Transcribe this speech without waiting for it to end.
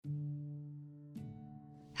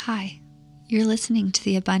Hi, you're listening to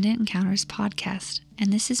the Abundant Encounters podcast,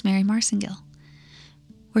 and this is Mary Marcingill.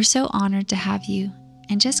 We're so honored to have you,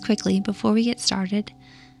 and just quickly before we get started,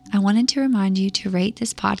 I wanted to remind you to rate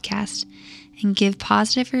this podcast and give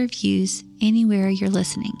positive reviews anywhere you're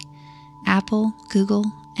listening, Apple,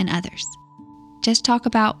 Google, and others. Just talk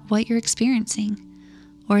about what you're experiencing,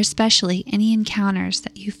 or especially any encounters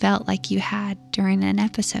that you felt like you had during an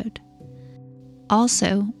episode.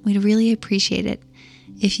 Also, we'd really appreciate it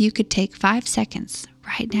if you could take 5 seconds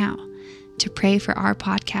right now to pray for our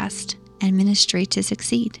podcast and ministry to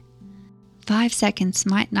succeed. 5 seconds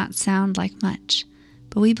might not sound like much,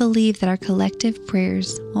 but we believe that our collective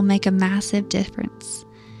prayers will make a massive difference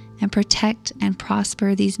and protect and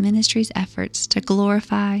prosper these ministries' efforts to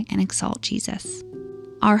glorify and exalt Jesus.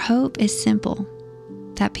 Our hope is simple,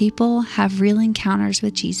 that people have real encounters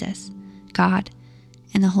with Jesus, God,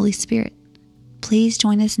 and the Holy Spirit. Please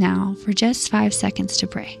join us now for just 5 seconds to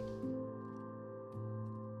pray.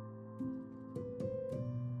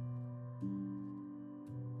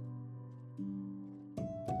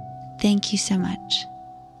 Thank you so much.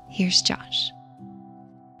 Here's Josh.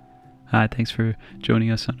 Hi, thanks for joining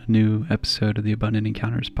us on a new episode of the Abundant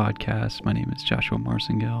Encounters podcast. My name is Joshua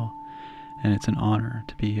Marcingill, and it's an honor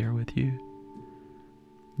to be here with you.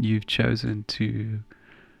 You've chosen to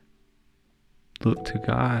look to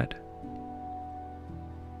God.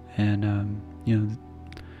 And,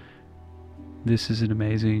 this is an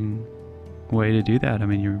amazing way to do that. I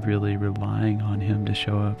mean, you're really relying on Him to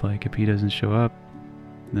show up. Like, if He doesn't show up,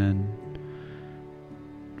 then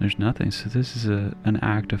there's nothing. So this is an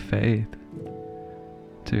act of faith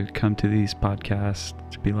to come to these podcasts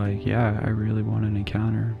to be like, yeah, I really want an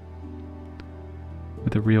encounter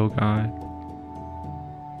with a real God.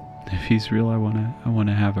 If He's real, I want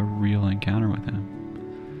to have a real encounter with Him.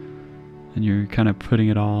 And you're kind of putting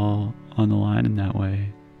it all on the line in that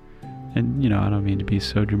way. And, I don't mean to be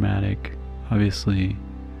so dramatic. Obviously,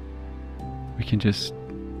 we can just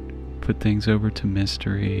put things over to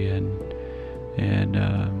mystery and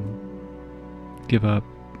give up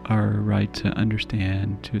our right to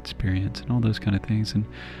understand, to experience, and all those kind of things.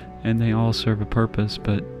 And they all serve a purpose,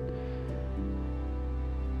 but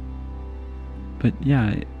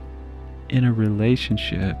yeah, in a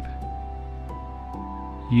relationship,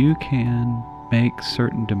 you can make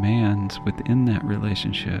certain demands within that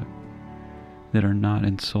relationship that are not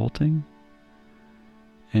insulting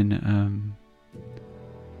and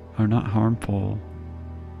are not harmful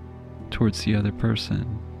towards the other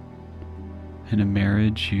person. In a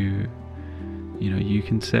marriage, you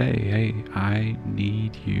can say, hey, I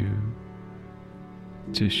need you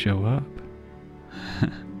to show up.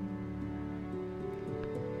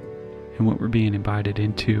 And what we're being invited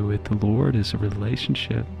into with the Lord is a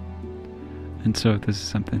relationship. And so if this is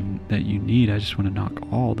something that you need, I just want to knock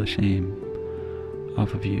all the shame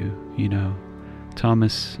off of you.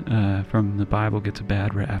 Thomas from the Bible gets a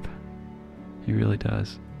bad rap. He really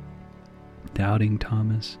does. Doubting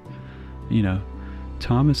Thomas.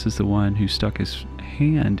 Thomas is the one who stuck his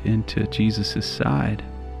hand into Jesus' side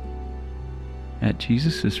at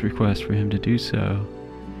Jesus' request for him to do so.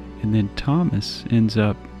 And then Thomas ends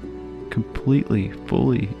up completely,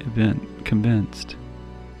 fully convinced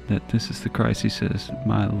that this is the Christ. He says,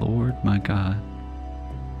 my Lord, my God.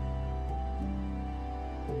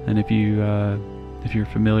 And if you're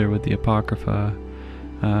familiar with the Apocrypha,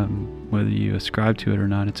 whether you ascribe to it or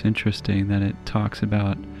not, it's interesting that it talks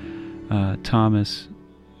about Thomas.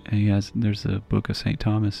 There's a book of St.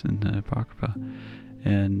 Thomas in the Apocrypha,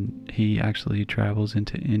 and he actually travels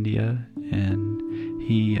into India, and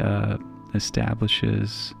he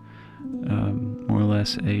establishes more or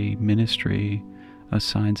less a ministry of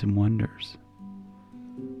signs and wonders.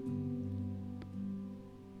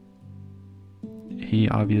 He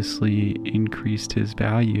obviously increased his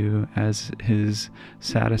value as his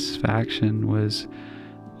satisfaction was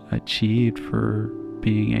achieved for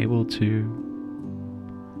being able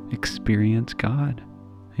to experience God.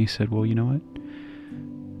 He said, well, you know what?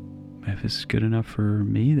 If it's good enough for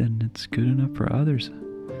me, then it's good enough for others.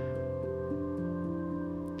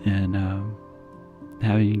 And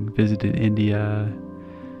having visited India,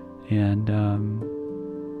 and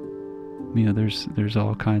there's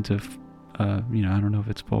all kinds of I don't know if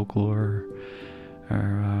it's folklore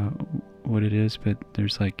or what it is, but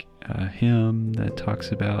there's like a hymn that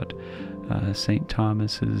talks about St.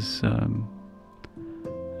 Thomas's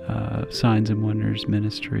signs and wonders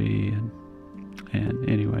ministry, and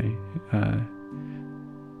anyway,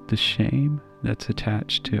 the shame that's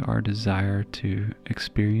attached to our desire to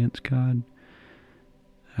experience God,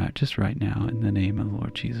 just right now, in the name of the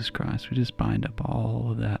Lord Jesus Christ, we just bind up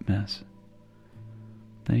all of that mess.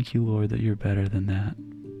 Thank you, Lord, that you're better than that.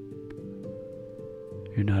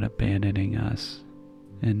 You're not abandoning us.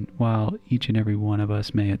 And while each and every one of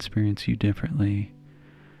us may experience you differently,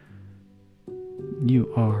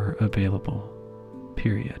 you are available,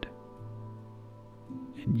 period.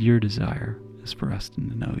 And your desire is for us to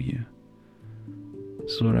know you.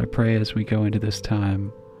 So Lord, I pray as we go into this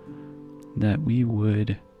time that we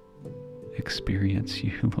would experience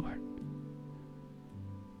you, Lord.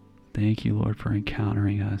 Thank you, Lord, for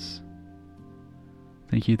encountering us.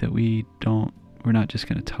 Thank you that we're not just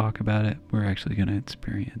going to talk about it, we're actually going to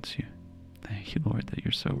experience you. Thank you, Lord, that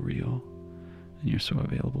you're so real and you're so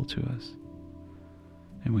available to us.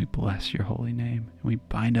 And we bless your holy name. And we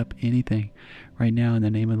bind up anything right now in the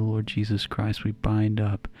name of the Lord Jesus Christ. We bind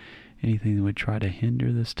up anything that would try to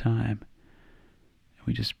hinder this time. And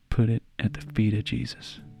we just put it at the feet of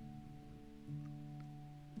Jesus.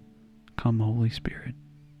 Come, Holy Spirit.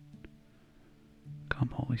 Come,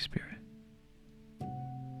 Holy Spirit.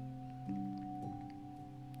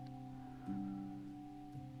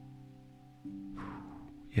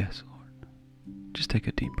 Yes, Lord. Just take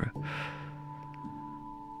a deep breath.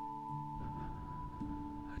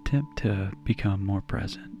 Attempt to become more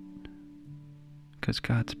present, because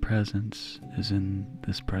God's presence is in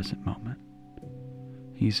this present moment.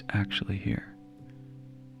 He's actually here.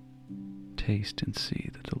 Taste and see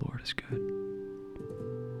that the Lord is good.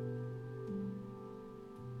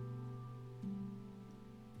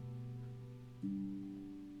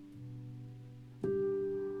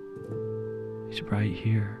 He's right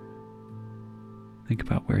here. Think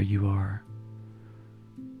about where you are.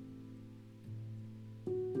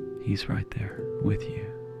 He's right there with you.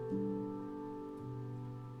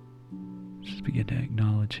 Just begin to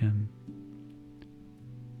acknowledge him.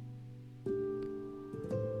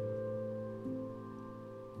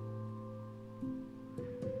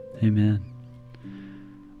 Amen.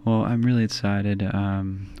 Well, I'm really excited.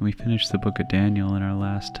 We finished the book of Daniel in our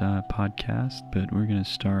last podcast, but we're going to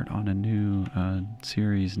start on a new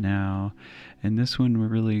series now. And this one, we're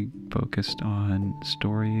really focused on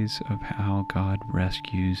stories of how God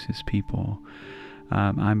rescues his people.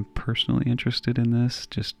 I'm personally interested in this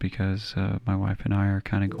just because my wife and I are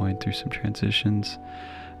kind of going through some transitions,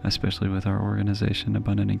 especially with our organization,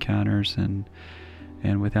 Abundant Encounters, and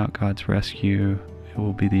without God's rescue, it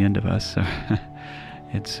will be the end of us.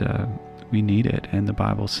 So we need it, and the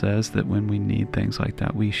Bible says that when we need things like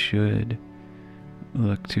that, we should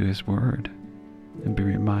look to his word and be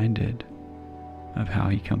reminded of how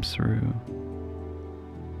he comes through.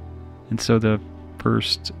 And so the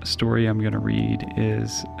first story I'm going to read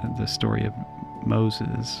is the story of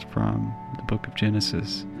Moses from the book of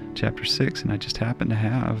Genesis, chapter 6, and I just happen to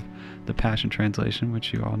have the Passion Translation,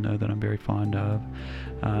 which you all know that I'm very fond of.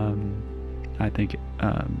 I think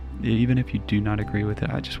even if you do not agree with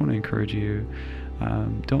it, I just want to encourage you,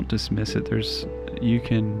 don't dismiss it. You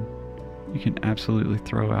can absolutely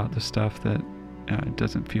throw out the stuff that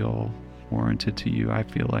doesn't feel warranted to you. I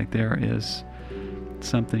feel like there is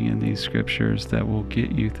something in these scriptures that will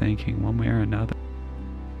get you thinking one way or another.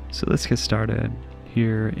 So let's get started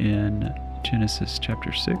here in Genesis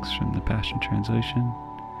chapter 6 from the Passion Translation.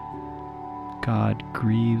 God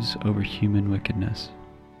grieves over human wickedness.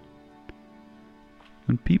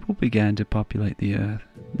 When people began to populate the earth,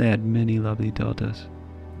 they had many lovely daughters.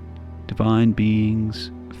 Divine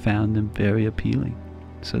beings found them very appealing,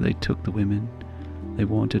 so they took the women they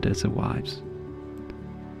wanted as their wives.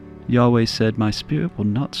 Yahweh said, "My spirit will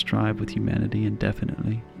not strive with humanity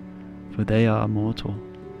indefinitely, for they are mortal.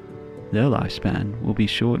 Their lifespan will be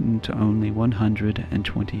shortened to only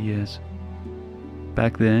 120 years.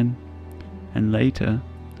 Back then, and later,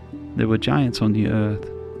 there were giants on the earth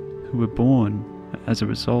who were born as a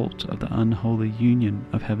result of the unholy union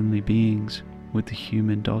of heavenly beings with the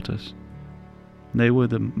human daughters. They were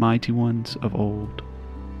the mighty ones of old,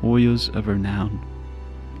 warriors of renown.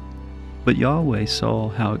 But Yahweh saw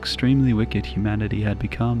how extremely wicked humanity had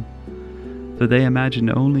become, for they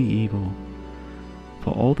imagined only evil,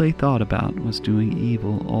 for all they thought about was doing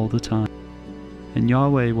evil all the time. And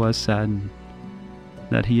Yahweh was saddened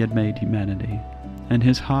that he had made humanity, and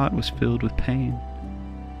his heart was filled with pain.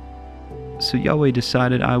 So Yahweh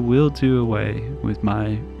decided, I will do away with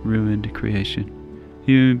my ruined creation.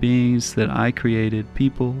 Human beings that I created,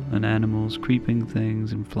 people and animals, creeping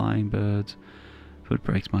things and flying birds, for it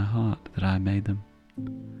breaks my heart that I made them.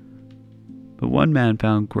 But one man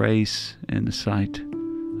found grace in the sight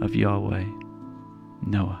of Yahweh,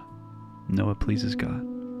 Noah. Noah pleases God.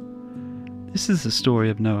 This is the story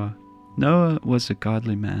of Noah. Noah was a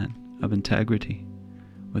godly man of integrity,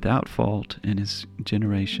 without fault in his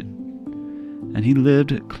generation, and he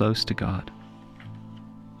lived close to God.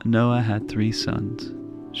 Noah had 3 sons,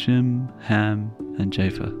 Shem, Ham, and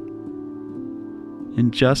Japheth.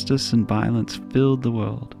 Injustice and violence filled the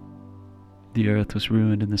world. The earth was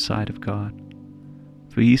ruined in the sight of God,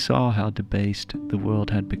 for he saw how debased the world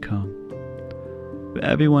had become. For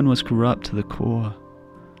everyone was corrupt to the core.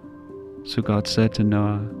 So God said to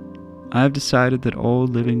Noah, I have decided that all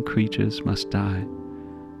living creatures must die,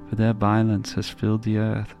 for their violence has filled the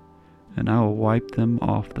earth, and I will wipe them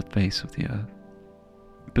off the face of the earth.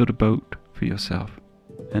 Build a boat for yourself,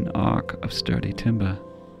 an ark of sturdy timber.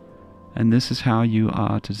 And this is how you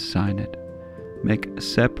are to design it. Make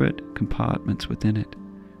separate compartments within it,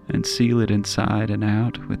 and seal it inside and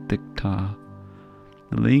out with thick tar.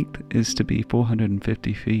 The length is to be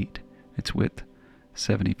 450 feet, its width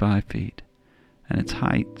 75 feet, and its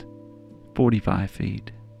height 45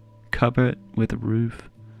 feet. Cover it with a roof,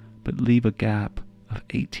 but leave a gap of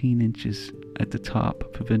 18 inches at the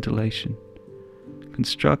top for ventilation.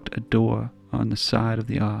 Construct a door on the side of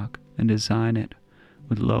the ark and design it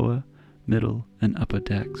with lower, middle, and upper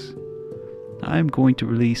decks. I am going to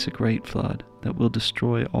release a great flood that will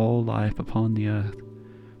destroy all life upon the earth,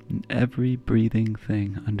 and every breathing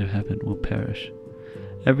thing under heaven will perish.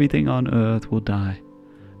 Everything on earth will die.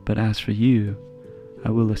 But as for you, I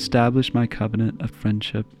will establish my covenant of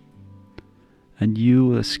friendship, and you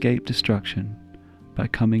will escape destruction by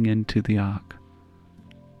coming into the ark.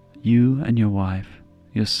 You and your wife,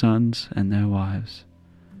 your sons and their wives.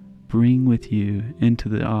 Bring with you into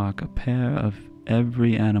the ark a pair of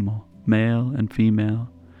every animal, male and female,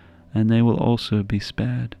 and they will also be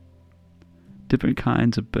spared. Different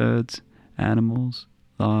kinds of birds, animals,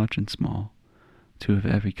 large and small, 2 of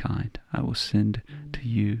every kind, I will send to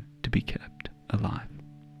you to be kept alive.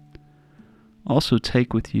 Also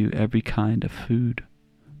take with you every kind of food,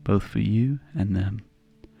 both for you and them.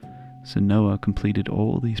 So Noah completed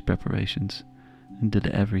all these preparations and did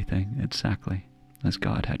everything exactly as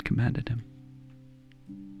God had commanded him.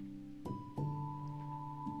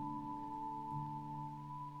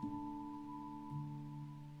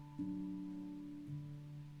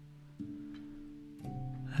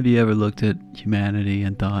 Have you ever looked at humanity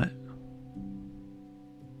and thought,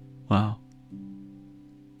 wow,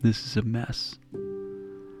 this is a mess?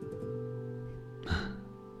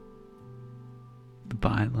 The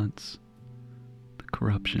violence, the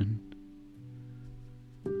corruption,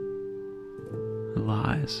 the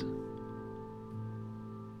lies,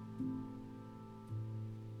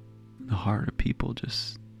 the heart of people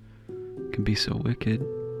just can be so wicked.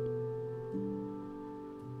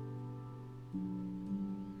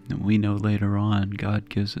 And we know later on God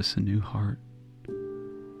gives us a new heart.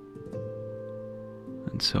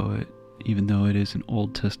 And so even though it is an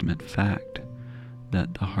Old Testament fact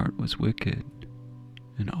that the heart was wicked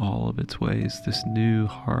in all of its ways, this new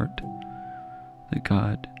heart that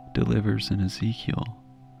God delivers in Ezekiel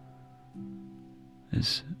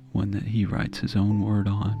is one that he writes his own word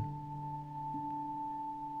on.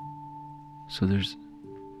 So there's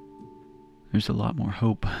a lot more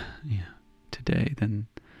hope today than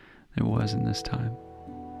there was in this time.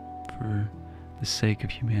 For the sake of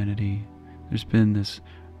humanity, there's been this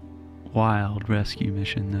wild rescue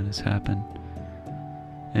mission that has happened.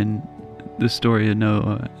 And the story of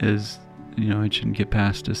Noah is, it shouldn't get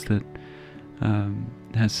past us that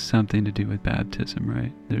has something to do with baptism,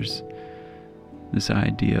 right? There's this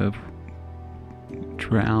idea of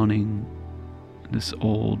drowning this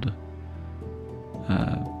old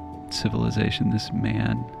civilization, this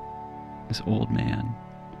old man,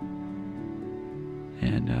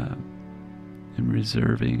 and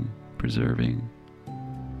preserving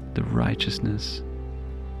the righteousness,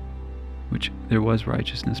 which there was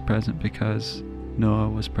righteousness present because Noah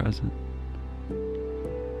was present.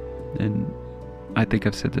 And I think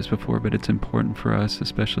I've said this before, but it's important for us,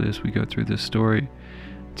 especially as we go through this story,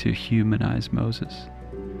 to humanize Moses.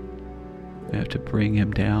 We have to bring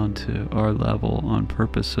him down to our level on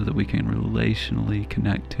purpose so that we can relationally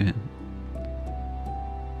connect to him.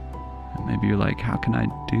 And maybe you're like, how can I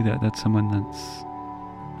do that? That's someone that's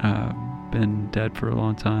been dead for a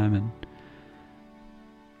long time. And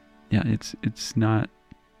yeah, it's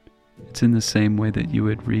in the same way that you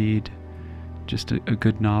would read just a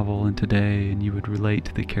good novel in today and you would relate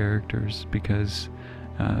to the characters because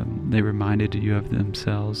they reminded you of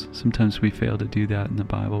themselves. Sometimes we fail to do that in the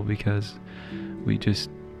Bible because we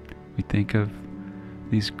think of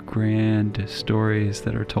these grand stories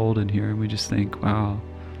that are told in here and we just think, wow,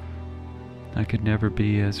 I could never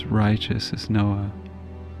be as righteous as Noah.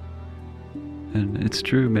 And it's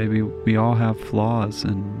true, maybe we all have flaws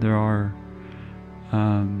and there are,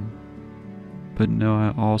 but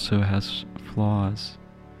Noah also has flaws.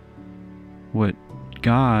 What what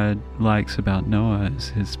God likes about Noah is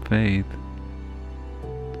his faith.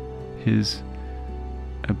 His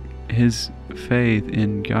faith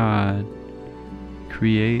in God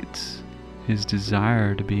creates his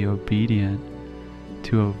desire to be obedient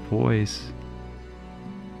to a voice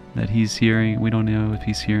that he's hearing. We don't know if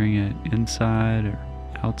he's hearing it inside or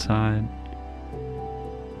outside,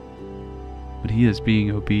 but he is being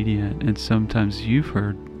obedient. And sometimes you've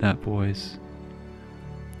heard that voice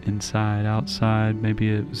inside, outside. Maybe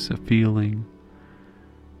it was a feeling.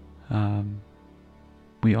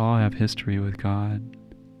 We all have history with God.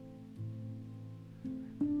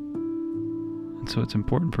 And so it's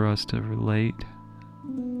important for us to relate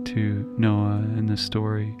to Noah in this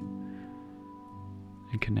story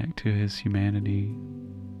and connect to his humanity.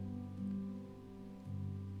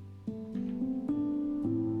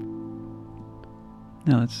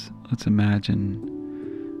 Now let's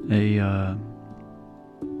imagine a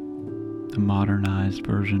modernized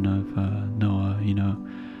version of Noah,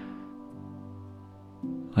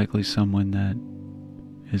 likely someone that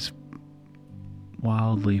is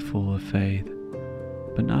wildly full of faith,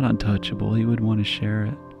 but not untouchable. He would want to share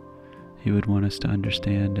it. He would want us to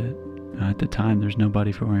understand it. At the time, there's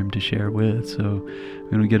nobody for him to share with, so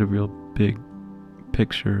we don't get a real big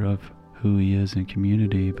picture of who he is in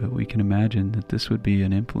community, but we can imagine that this would be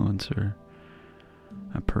an influencer,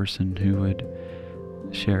 a person who would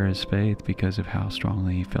share his faith because of how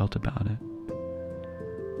strongly he felt about it.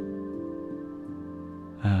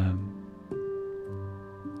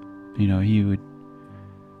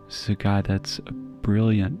 This is a guy that's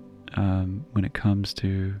brilliant when it comes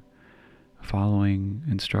to following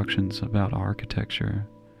instructions about architecture.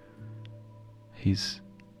 His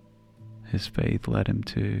faith led him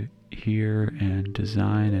to hear and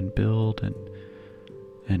design and build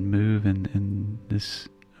and move in this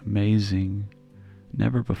amazing,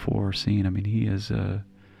 never before seen. I mean, he is a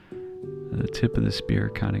tip of the spear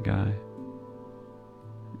kind of guy.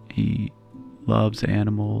 He loves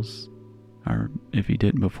animals, or if he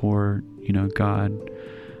didn't before, God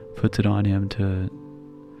puts it on him to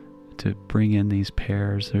bring in these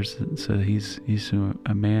pairs. So he's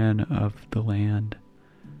a man of the land,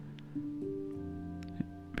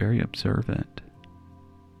 very observant,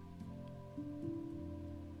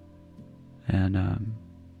 and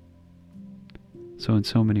so in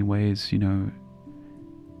so many ways,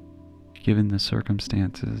 given the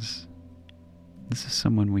circumstances, this is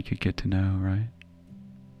someone we could get to know, right?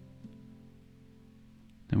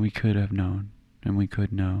 And we could have known, and we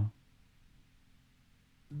could know.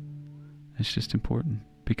 It's just important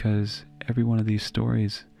because every one of these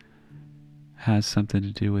stories has something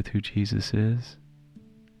to do with who Jesus is.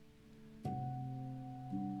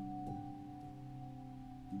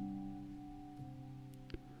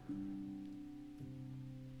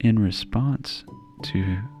 In response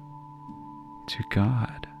to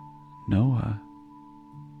God, Noah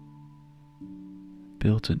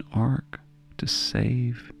built an ark to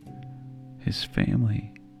save his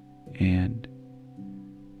family and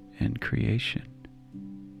creation.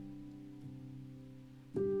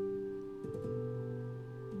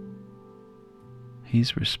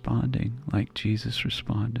 He's responding like Jesus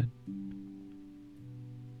responded.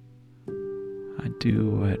 I do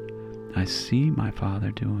what I see my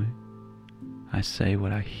Father doing. I say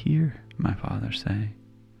what I hear my Father say.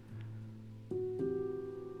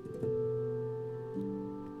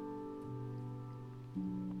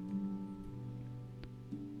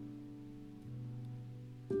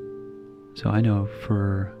 So I know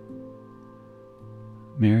for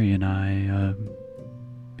Mary and I,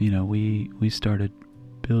 we started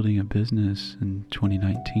building a business in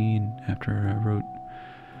 2019 after I wrote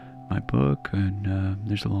my book, and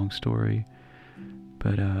there's a long story,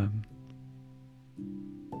 but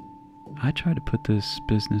I try to put this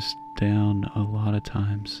business down a lot of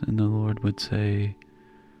times, and the Lord would say,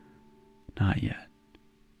 not yet.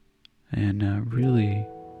 And really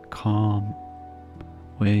calm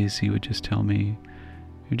ways he would just tell me,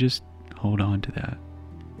 you just hold on to that.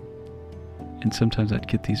 And sometimes I'd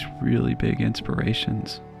get these really big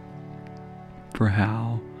inspirations for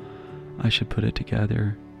how I should put it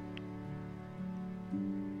together.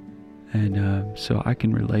 And so I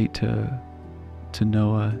can relate to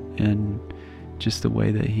Noah and just the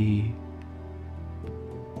way that he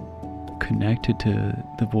connected to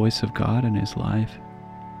the voice of God in his life.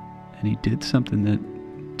 And he did something that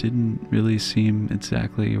didn't really seem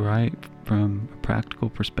exactly right from a practical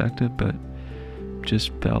perspective, but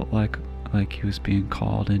just felt like he was being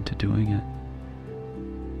called into doing it.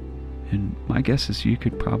 And my guess is you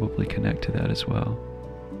could probably connect to that as well.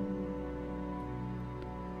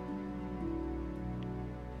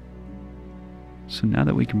 So now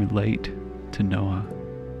that we can relate to Noah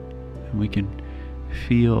and we can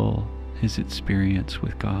feel his experience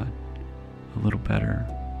with God a little better,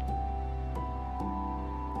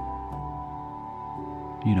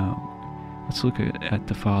 let's look at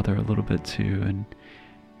the Father a little bit too,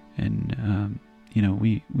 and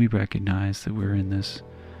we recognize that we're in this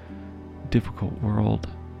difficult world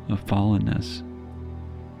of fallenness,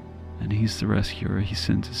 and he's the rescuer. He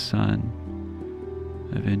sends his son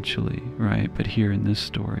eventually, right? But here in this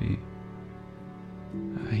story,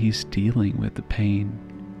 he's dealing with the pain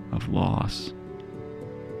of loss.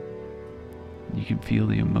 You can feel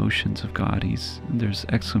the emotions of God. There's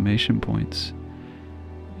exclamation points,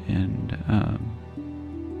 and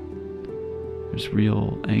there's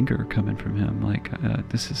real anger coming from him. Like,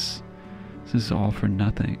 this is all for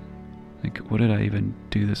nothing. Like, what did I even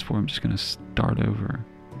do this for? I'm just going to start over.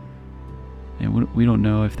 And we don't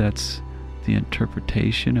know if that's the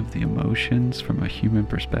interpretation of the emotions from a human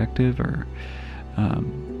perspective, or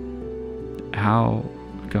how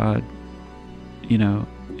God,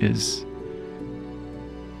 is,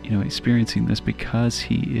 experiencing this because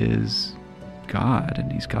he is God,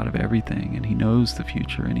 and he's God of everything, and he knows the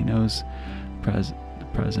future, and he knows the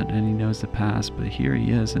present, and he knows the past. But here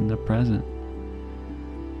he is in the present,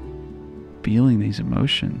 feeling these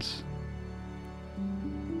emotions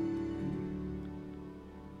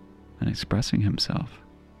and expressing himself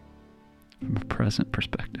from a present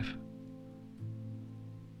perspective.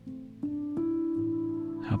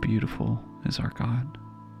 How beautiful is our God.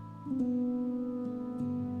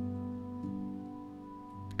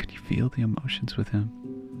 Can you feel the emotions with him?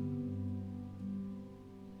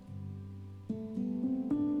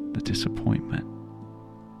 The disappointment,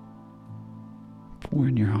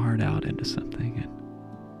 pouring your heart out into something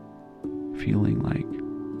and feeling like,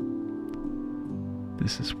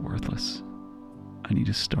 this is worthless. I need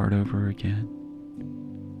to start over again.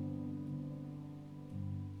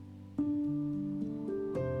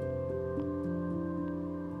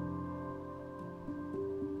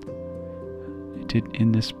 It did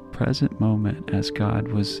in this present moment, as God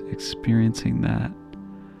was experiencing that,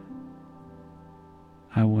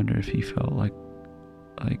 I wonder if he felt like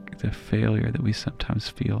the failure that we sometimes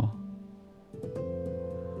feel.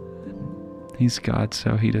 He's God,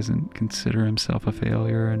 so he doesn't consider himself a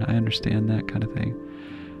failure, and I understand that kind of thing.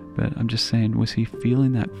 But I'm just saying, was he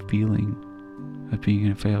feeling that feeling of being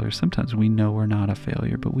a failure? Sometimes we know we're not a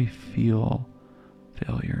failure, but we feel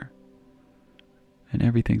failure. And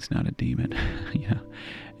everything's not a demon.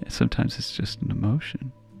 Sometimes it's just an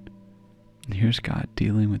emotion. And here's God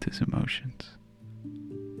dealing with his emotions.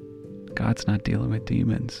 God's not dealing with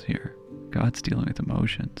demons here. God's dealing with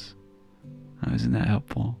emotions. Isn't that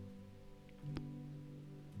helpful?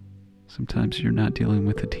 Sometimes you're not dealing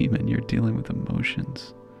with a demon, you're dealing with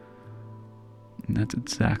emotions. And that's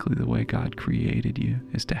exactly the way God created you,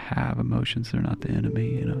 is to have emotions. They're not the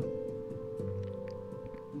enemy,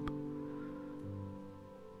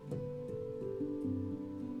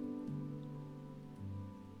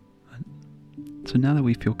 So now that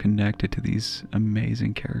we feel connected to these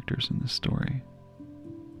amazing characters in this story,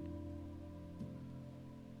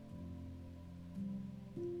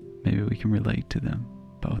 maybe we can relate to them,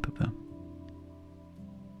 both of them,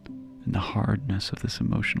 and the hardness of this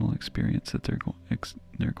emotional experience that they're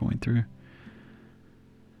going through.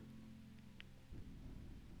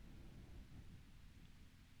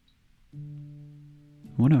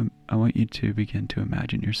 I want you to begin to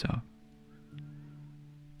imagine yourself.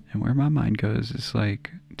 And where my mind goes is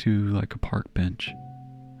to a park bench,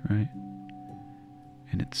 right?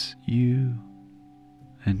 And it's you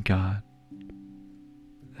and God.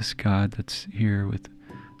 This God that's here with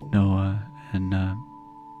Noah, and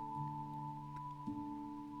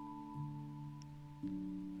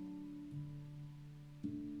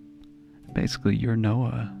basically you're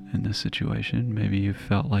Noah in this situation. Maybe you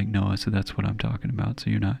felt like Noah, so that's what I'm talking about. So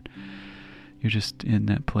you're just in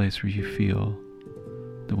that place where you feel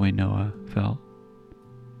the way Noah felt.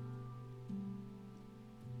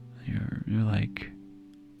 You're like,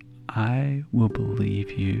 I will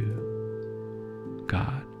believe you,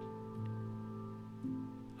 God.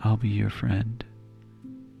 I'll be your friend.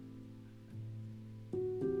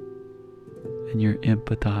 And you're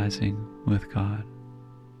empathizing with God.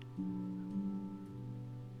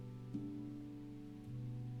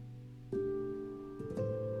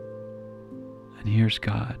 And here's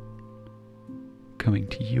God coming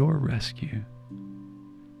to your rescue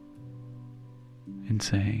and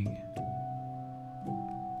saying,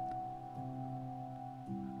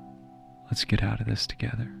 let's get out of this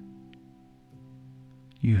together.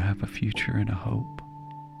 You have a future and a hope.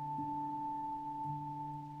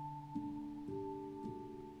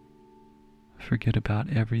 forget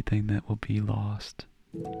about everything that will be lost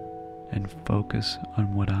and focus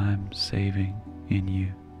on what I'm saving in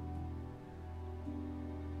you.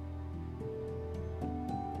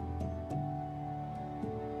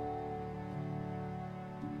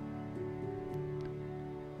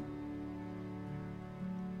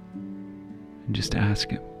 And just ask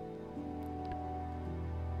him.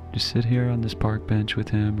 Just sit here on this park bench with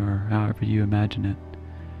him, or however you imagine it,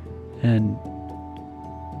 and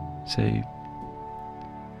say,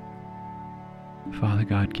 Father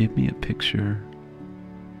God, give me a picture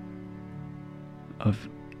of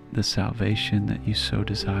the salvation that you so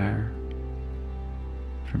desire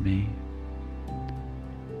for me.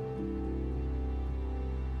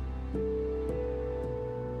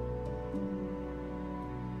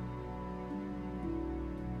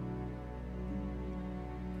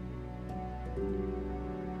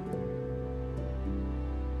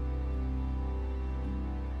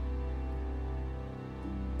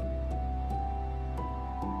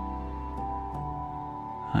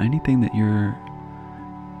 Anything that you're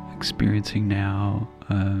experiencing now,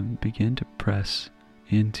 begin to press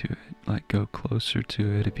into it, like go closer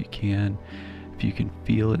to it if you can. If you can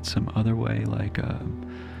feel it some other way, like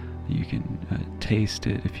you can taste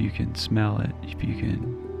it, if you can smell it, if you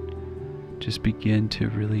can just begin to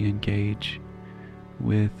really engage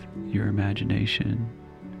with your imagination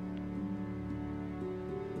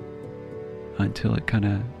until it kind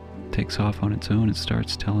of takes off on its own and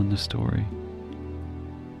starts telling the story.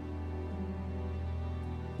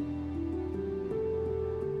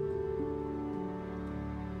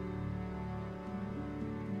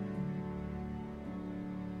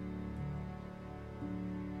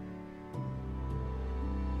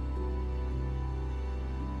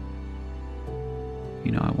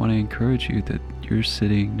 I want to encourage you that you're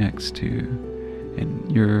sitting next to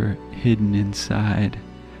and you're hidden inside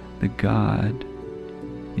the God,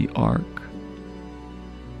 the Ark,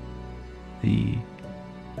 the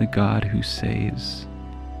God who saves,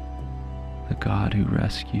 the God who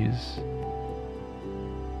rescues.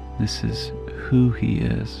 This is who He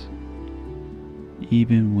is,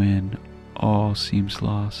 even when all seems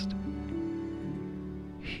lost.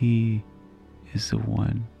 He is the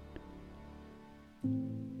one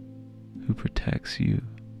who protects you,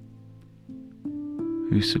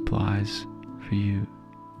 who supplies for you.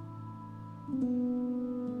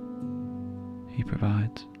 He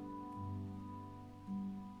provides.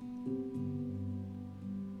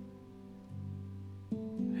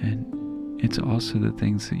 And it's also the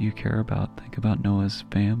things that you care about. Think about Noah's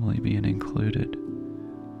family being included.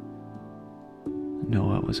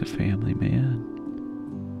 Noah was a family man.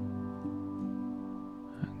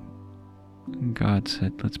 God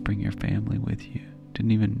said, let's bring your family with you.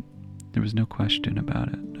 There was no question about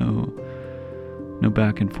it. No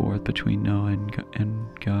back and forth between Noah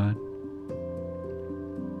and God.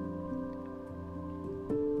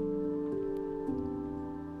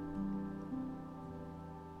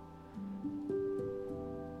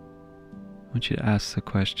 I want you to ask the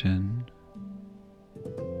question,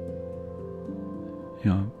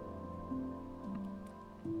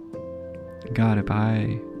 God,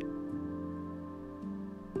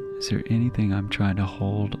 is there anything I'm trying to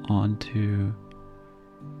hold on to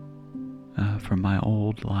from my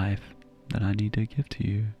old life that I need to give to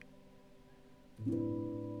you?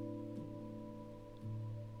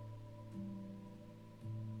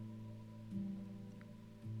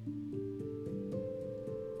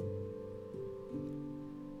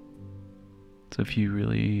 So if you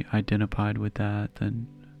really identified with that, then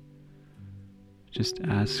just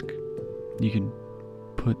ask. You can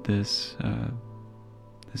put this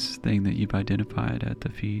thing that you've identified at the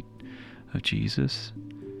feet of Jesus.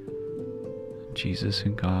 Jesus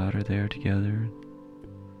and God are there together.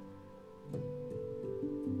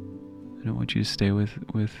 And I want you to stay with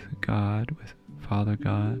God, with Father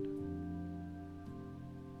God.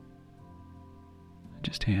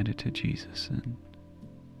 Just hand it to Jesus, and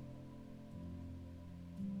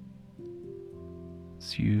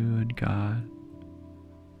it's you and God.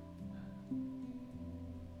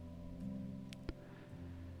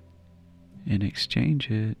 And exchange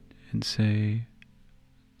it and say,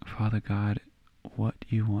 Father God, what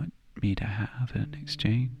do you want me to have in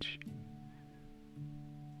exchange?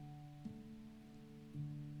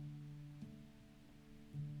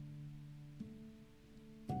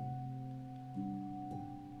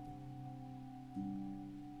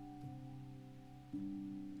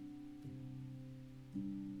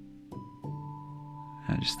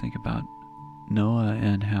 I just think about Noah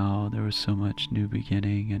and how there was so much new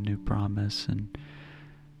beginning and new promise and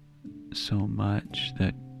so much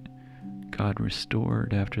that God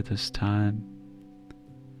restored after this time.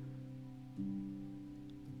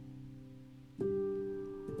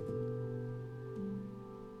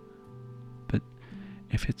 But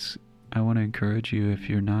I want to encourage you, if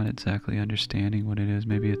you're not exactly understanding what it is,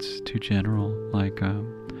 maybe it's too general, like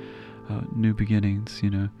new beginnings,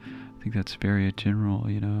 I think that's very general, I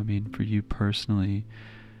mean, for you personally,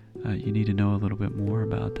 you need to know a little bit more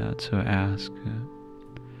about that. So ask.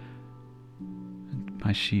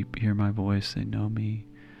 My sheep hear my voice, they know me.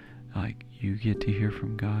 Like, you get to hear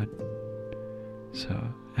from God. So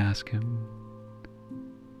ask Him.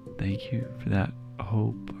 Thank you for that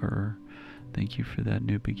hope, or thank you for that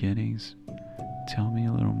new beginnings. Tell me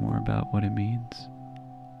a little more about what it means.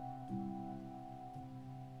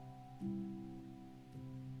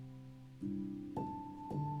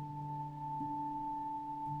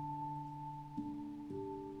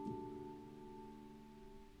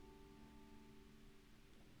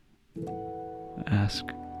 Ask,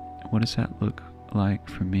 what does that look like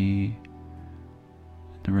for me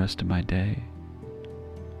the rest of my day?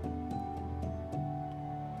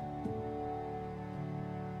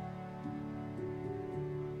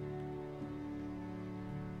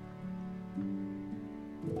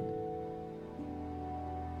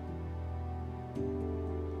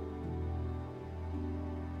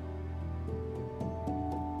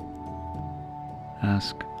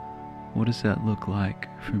 Ask, what does that look like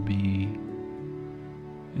for me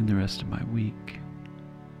in the rest of my week?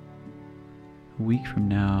 A week from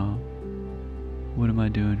now, what am I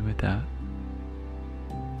doing with that?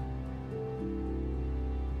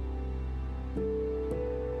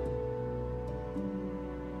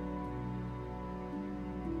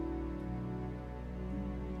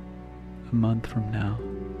 A month from now,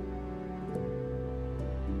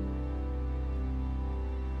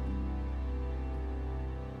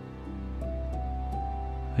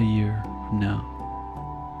 a year from now.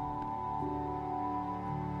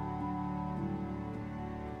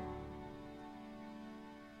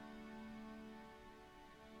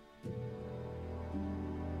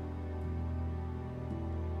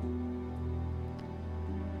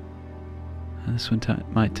 And this one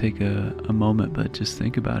might take a moment, but just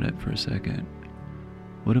think about it for a second.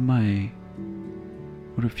 What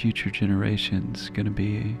are future generations going to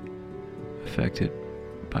be affected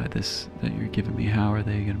by this that you're giving me? How are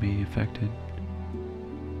they going to be affected?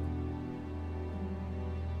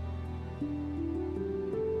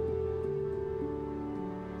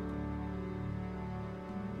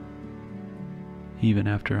 Even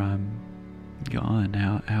after I'm gone,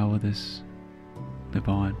 how will this live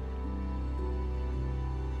on?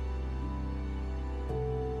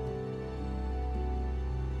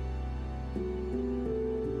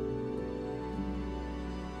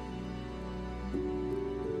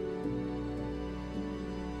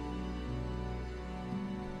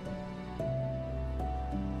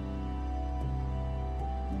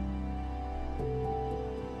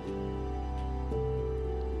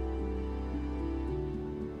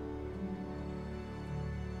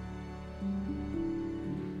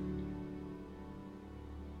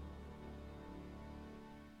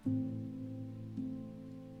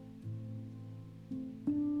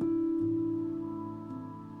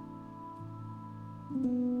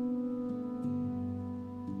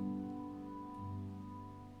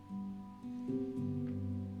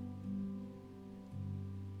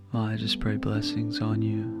 Well, I just pray blessings on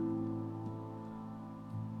you.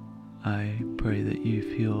 I pray that you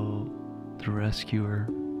feel the rescuer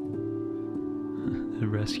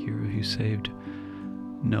who saved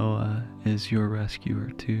Noah is your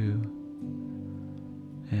rescuer too.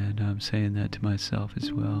 And I'm saying that to myself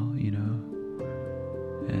as well,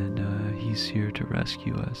 and he's here to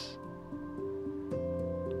rescue us.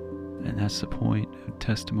 And that's the point of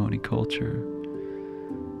testimony culture.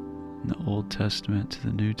 In the Old Testament to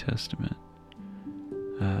the New Testament,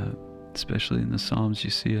 especially in the Psalms, you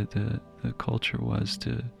see it. The culture was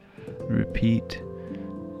to repeat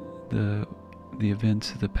the events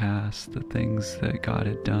of the past, the things that God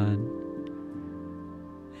had done,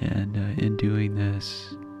 and in doing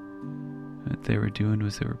this, what they were doing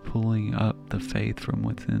was they were pulling up the faith from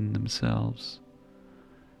within themselves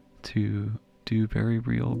to do very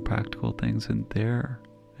real, practical things in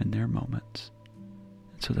their moments.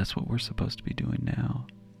 So that's what we're supposed to be doing now.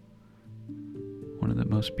 One of the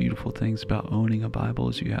most beautiful things about owning a Bible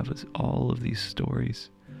is you have all of these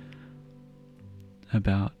stories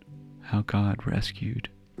about how God rescued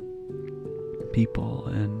people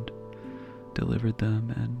and delivered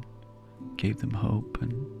them and gave them hope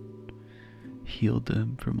and healed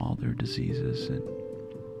them from all their diseases, and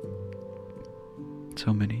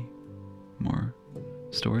so many more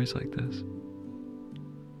stories like this.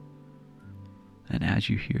 And as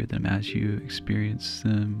you hear them, as you experience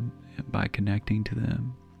them by connecting to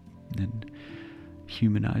them and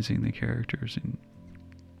humanizing the characters and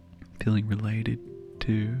feeling related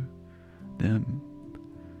to them,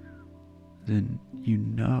 then you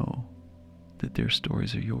know that their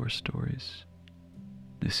stories are your stories.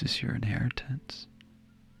 This is your inheritance.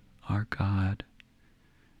 Our God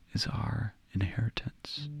is our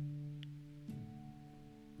inheritance.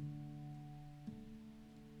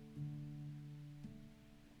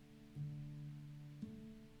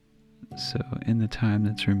 So in the time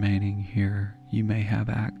that's remaining here, you may have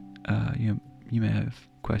you may have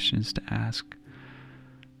questions to ask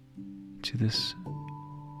to this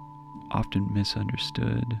often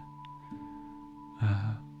misunderstood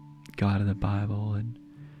God of the Bible, and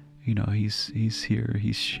he's here,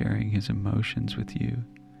 he's sharing his emotions with you,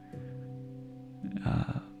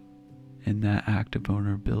 and that act of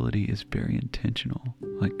vulnerability is very intentional.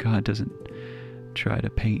 Like, God doesn't try to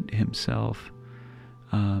paint himself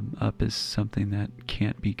up as something that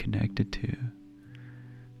can't be connected to.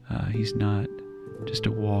 He's not just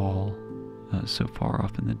a wall so far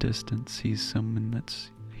off in the distance. He's someone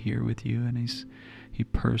that's here with you, and he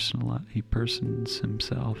persons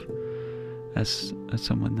himself as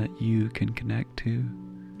someone that you can connect to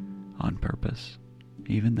on purpose,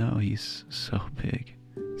 even though he's so big,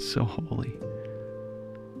 so holy.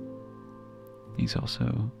 He's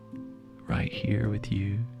also right here with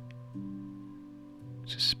you.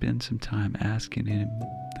 Just spend some time asking him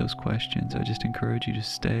those questions. I just encourage you to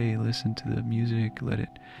stay, listen to the music, let it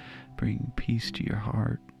bring peace to your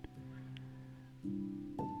heart,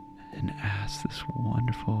 and ask this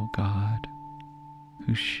wonderful God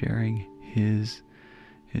who's sharing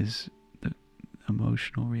the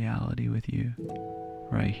emotional reality with you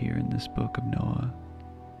right here in this book of Noah.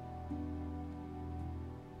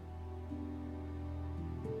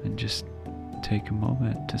 And just take a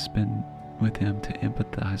moment to spend with him, to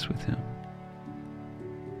empathize with him.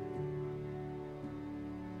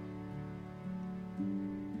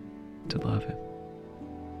 To love him.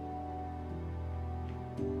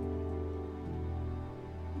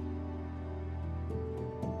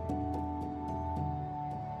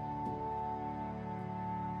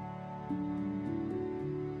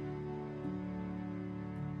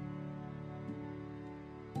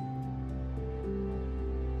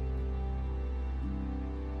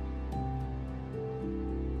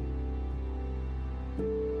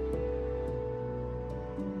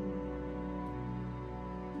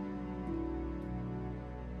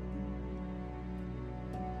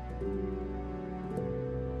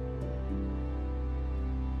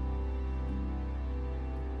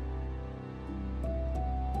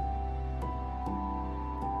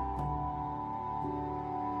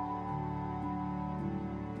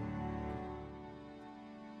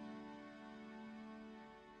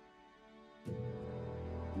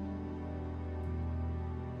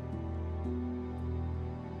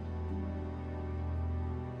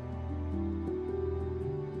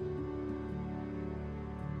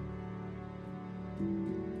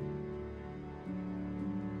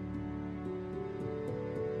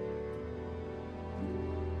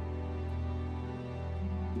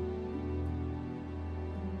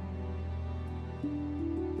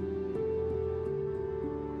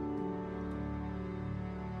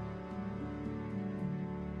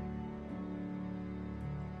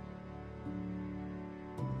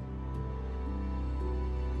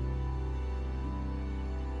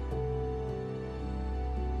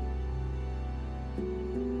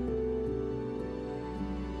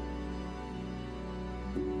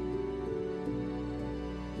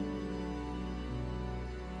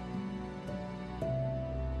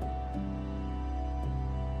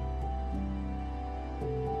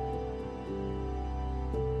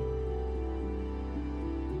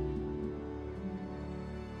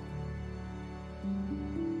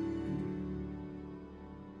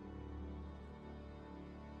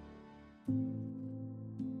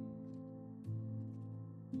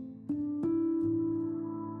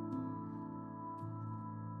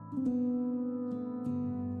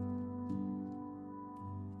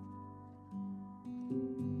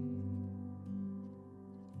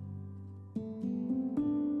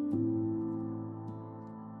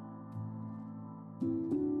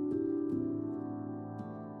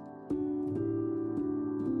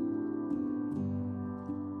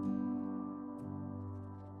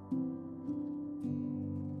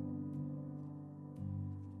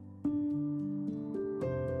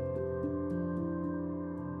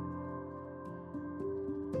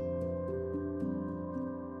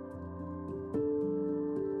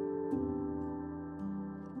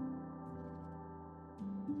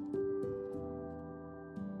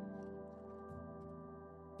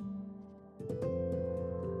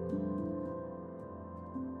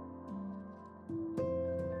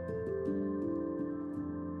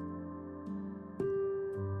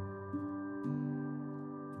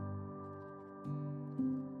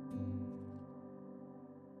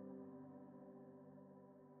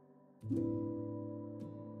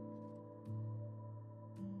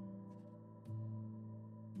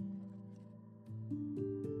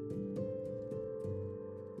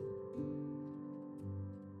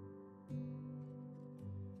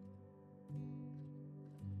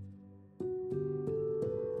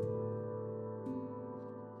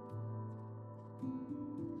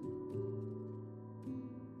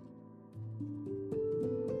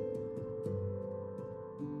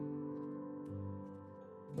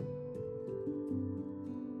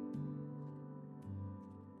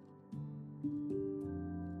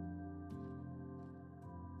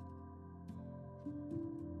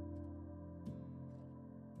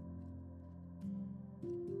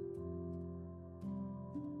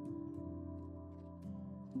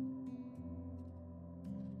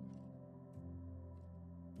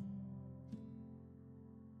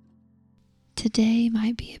 today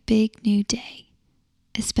might be a big new day,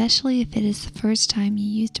 especially if it is the first time you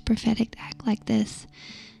used a prophetic act like this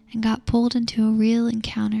and got pulled into a real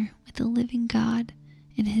encounter with the living God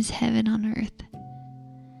in His heaven on earth.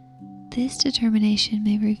 This determination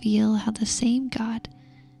may reveal how the same God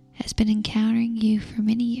has been encountering you for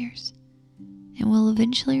many years, and will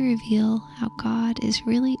eventually reveal how God is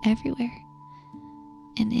really everywhere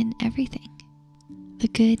and in everything. The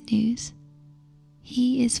good news: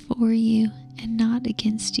 He is for you and not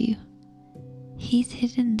against you. He's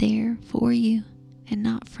hidden there for you and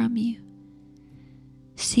not from you.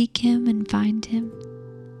 Seek Him and find Him.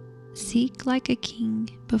 Seek like a king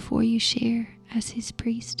before you share as His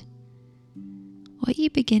priest. What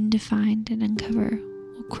you begin to find and uncover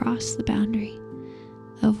will cross the boundary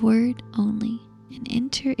of word only and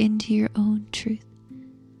enter into your own truth.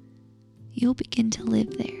 You'll begin to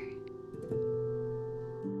live there.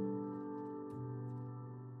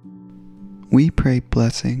 We pray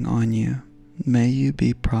blessing on you. May you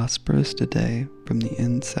be prosperous today from the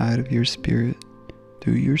inside of your spirit,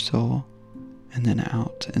 through your soul, and then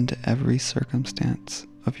out into every circumstance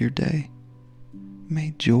of your day.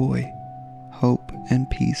 May joy, hope, and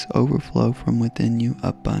peace overflow from within you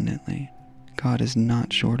abundantly. God is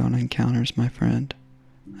not short on encounters, my friend.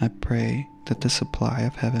 I pray that the supply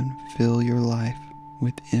of heaven fill your life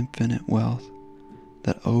with infinite wealth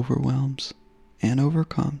that overwhelms and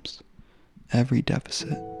overcomes every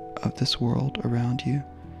deficit of this world around you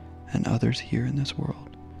and others here in this world.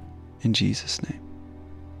 In Jesus' name.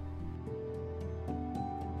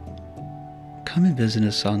 Come and visit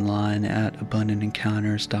us online at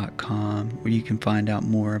abundantencounters.com, where you can find out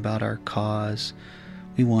more about our cause.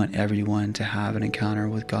 We want everyone to have an encounter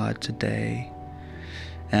with God today.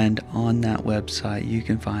 And on that website, you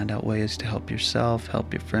can find out ways to help yourself,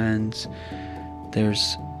 help your friends.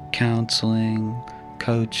 There's counseling,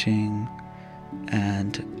 coaching,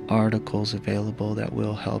 and articles available that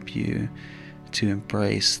will help you to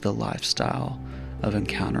embrace the lifestyle of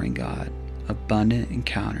encountering God.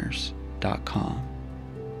 AbundantEncounters.com.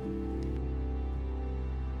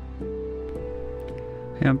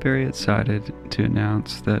 Hey, I'm very excited to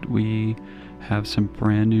announce that we have some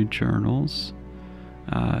brand new journals,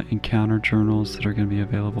 encounter journals that are going to be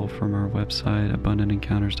available from our website,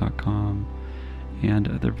 AbundantEncounters.com. And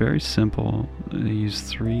they're very simple. They use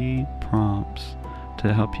 3 prompts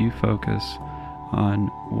to help you focus on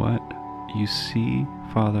what you see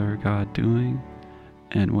Father God doing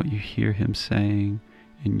and what you hear Him saying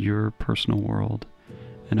in your personal world.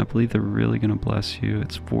 And I believe they're really going to bless you.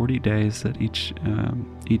 It's 40 days that each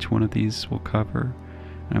one of these will cover.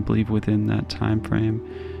 And I believe within that time frame,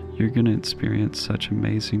 you're going to experience such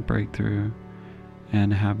amazing breakthrough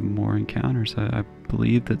and have more encounters. I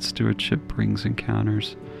believe that stewardship brings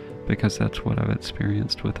encounters because that's what I've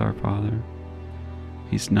experienced with our Father.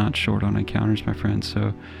 He's not short on encounters, my friends. So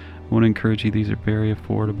I want to encourage you. These are very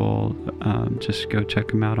affordable. Just go check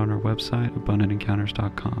them out on our website,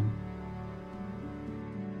 AbundantEncounters.com.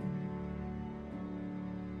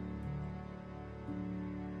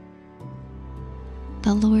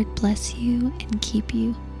 The Lord bless you and keep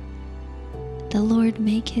you. The Lord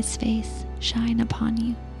make His face shine upon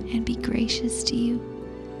you and be gracious to you.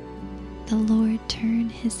 The Lord turn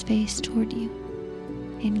His face toward you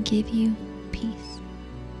and give you peace.